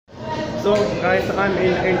So guys, I'm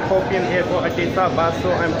in Ethiopian airport Addis Ababa,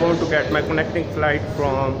 so I'm going to get my connecting flight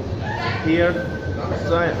from here.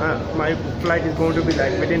 So my flight is going to be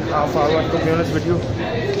like within half hour. To be honest with you,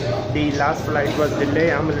 the last flight was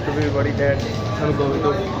delayed. I'm a little bit worried that I'm going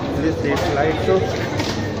to miss the flight. So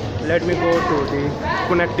let me go to the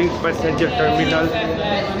connecting passenger terminal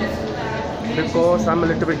because I'm a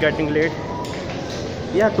little bit getting late.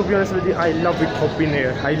 Yeah, to be honest with you, I love Ethiopian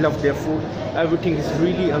air. I love their food. Everything is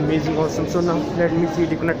really amazing, awesome. So now let me see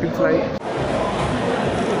the connecting flight.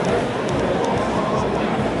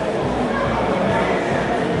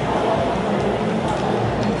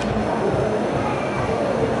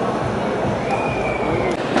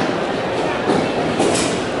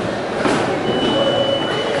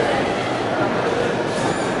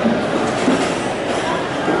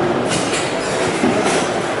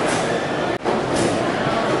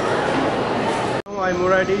 I'm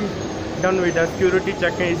already done with the security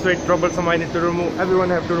checking. It's very troublesome. I need to remove, everyone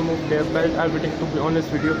have to remove their belt. Everything, to be honest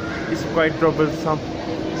with you, is quite troublesome.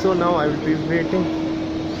 So now I will be waiting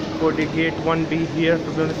for the gate 1B here.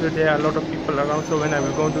 To be honest with you, there are a lot of people around, so when I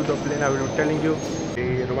will go to the plane, I will be telling you.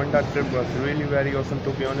 The Rwanda trip was really very awesome.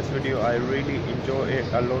 To be honest with you, I really enjoy it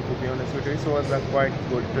a lot. To be honest with you, it was a quite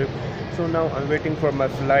good trip. So now I'm waiting for my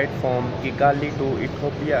flight from Kigali to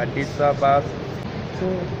Ethiopia, Addis Ababa. So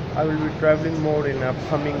I will be traveling more in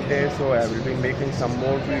upcoming days, so I will be making some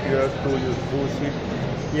more videos to you to see.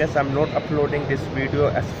 Yes, I'm not uploading this video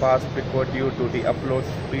as fast because due to the upload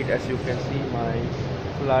speed. As you can see, my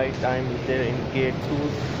flight time is there in gate 2,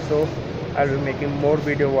 so I'll be making more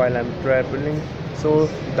video while I'm traveling. So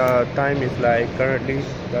the time is like, currently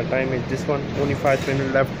the time is this one, 25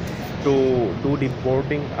 minutes left to do the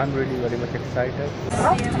boarding. I'm really very much excited. So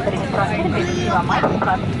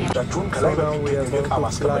now we are going to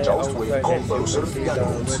fly outside, and you can see the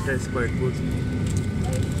weather is quite good.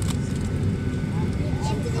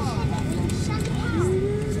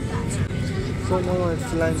 So now I'm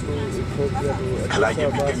flying to Ethiopia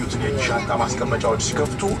to Addis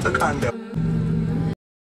Ababa.